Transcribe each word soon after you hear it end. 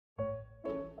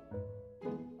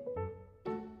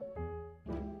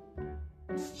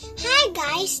Hi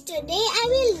guys, today I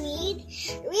will read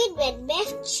with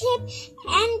Beth, Chip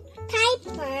and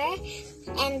Kuiper,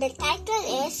 and the title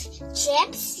is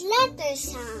Chip's Letter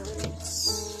Sounds.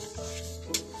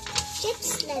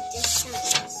 Chip's Letter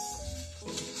Sounds.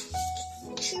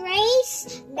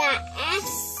 Trace the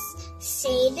S,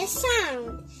 say the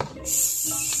sound.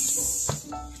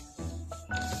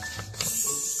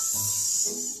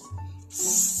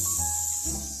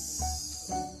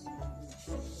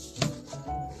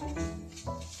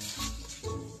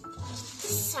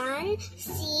 Sun,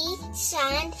 sea,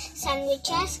 sand,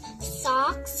 sandwiches,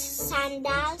 socks,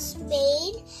 sandals,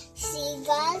 spade,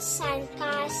 seagull,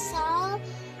 sandcastle,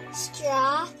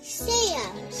 straw,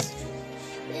 sails.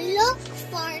 Look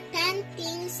for 10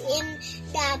 things in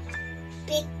the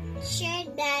picture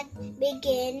that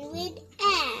begin with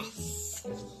S.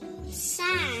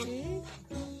 Sun,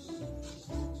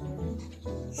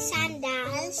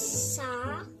 sandals,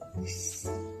 socks,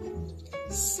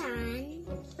 sun,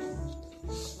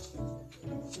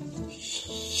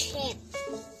 ship,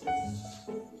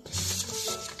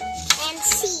 and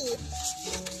sea.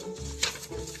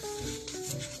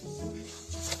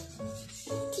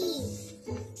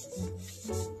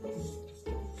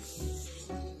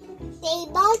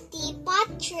 Table, teapot,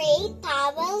 tray,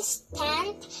 towels,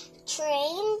 tent,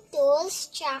 train, tools,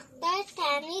 tractor,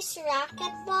 tennis,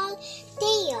 racquetball,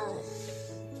 tail.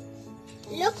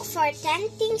 Look for 10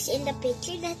 things in the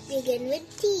picture that begin with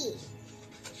T.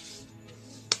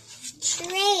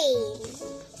 Train,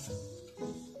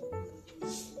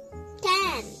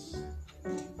 tent,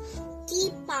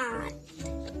 teapot,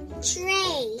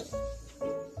 tray,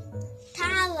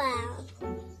 towel,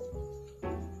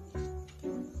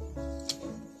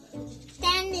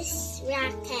 tennis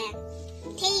racket,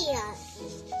 tail,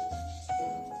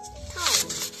 top,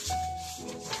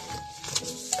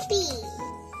 P.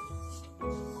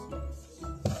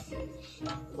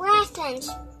 Presents,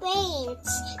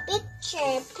 paints,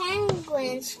 picture,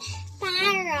 penguins,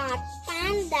 parrot,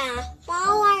 panda,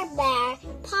 polar bear,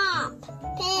 pop,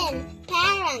 pin,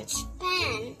 parents,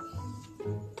 pen.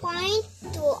 Point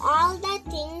to all the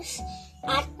things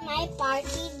at my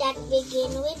party that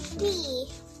begin with P.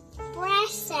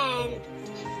 Present,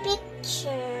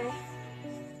 picture,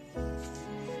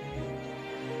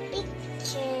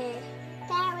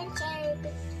 parents,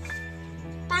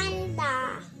 panda,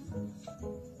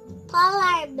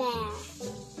 polar bear,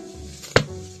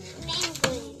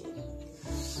 penguin,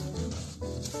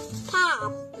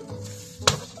 pop,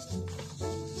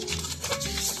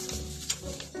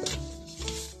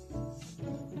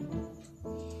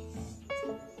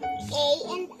 A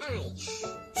and I.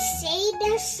 Say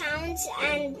the sounds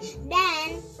and then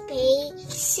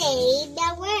say the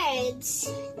words.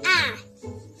 A,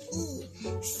 E,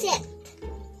 sit,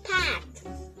 pat,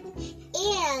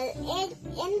 eel,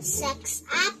 insects,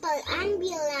 apple,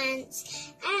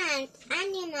 ambulance, ant,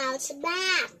 animals,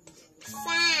 bat,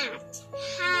 fat,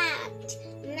 hat,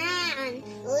 man,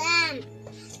 lamp,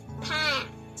 pat,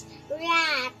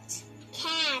 rat,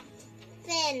 cat,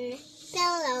 fin,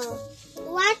 pillow.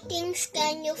 What things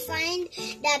can you find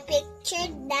the picture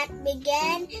that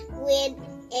began with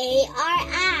A or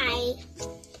I?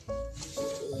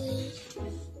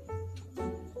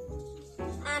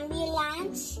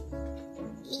 Ambulance,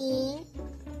 ink,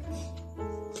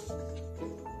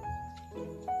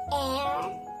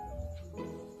 air,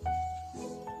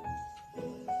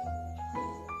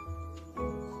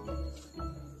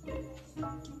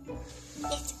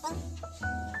 it's all.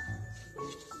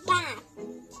 Bat,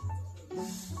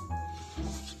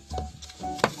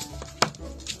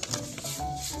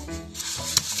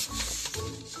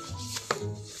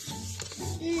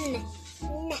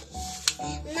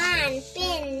 man,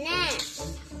 pin, net,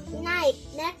 night,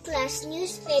 necklace,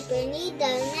 newspaper,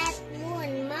 needle, net,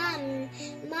 moon, mum,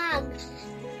 mug,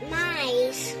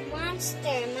 mice,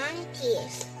 monster,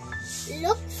 monkeys.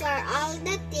 Look for all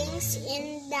the things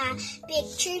in the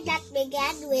picture that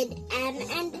began with M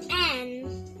and N.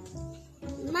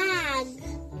 Mug,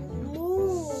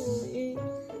 moon,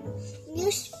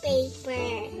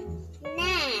 newspaper,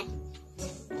 net,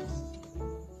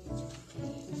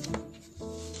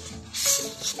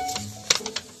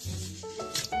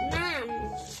 mom,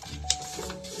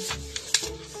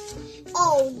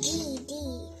 O-G-D,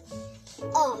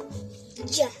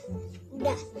 O-J,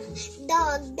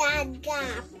 dog, dad,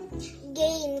 gap,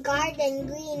 game, garden,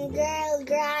 green, girl,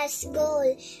 grass,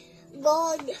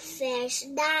 goldfish,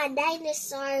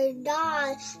 dinosaur,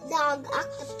 doll, dog,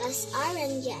 octopus,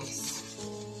 oranges.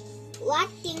 What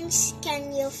things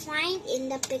can you find in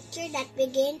the picture that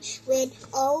begin with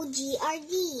O, G, or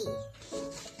D?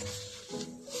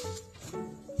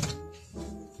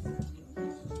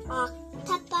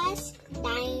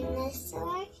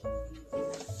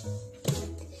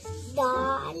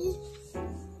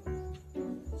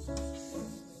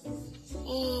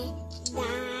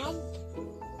 Dad.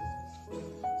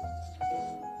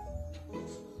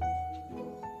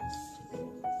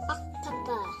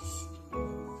 Octopus.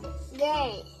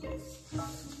 Girl.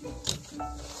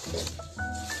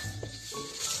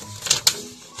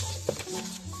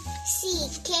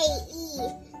 C-K-E.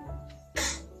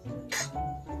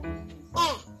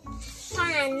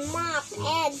 Pan, mop,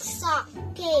 egg, sock,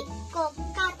 cake, cook,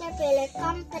 caterpillar,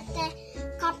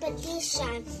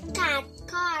 competition, cat,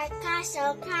 car,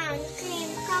 castle, crown, cream,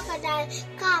 crocodile,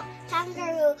 cup,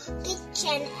 kangaroo,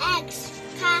 kitchen, eggs,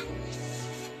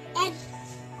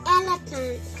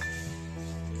 elephant.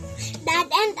 Dad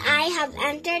and I have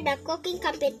entered the cooking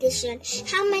competition.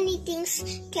 How many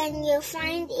things can you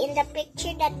find in the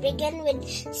picture that begin with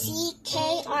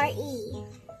C-K-R-E?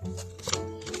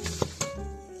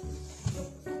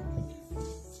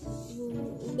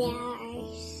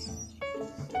 There's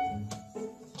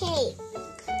cake,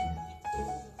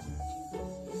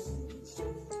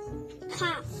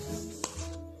 cup.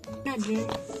 Roderick.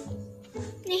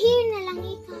 Nahiyo na lang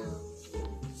ikaw.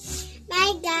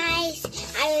 Bye guys!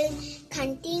 I'll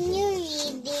continue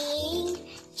reading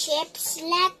Chip's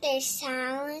letter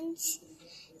sounds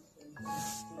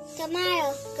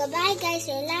tomorrow. Goodbye guys,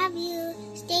 I love you.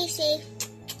 Stay safe.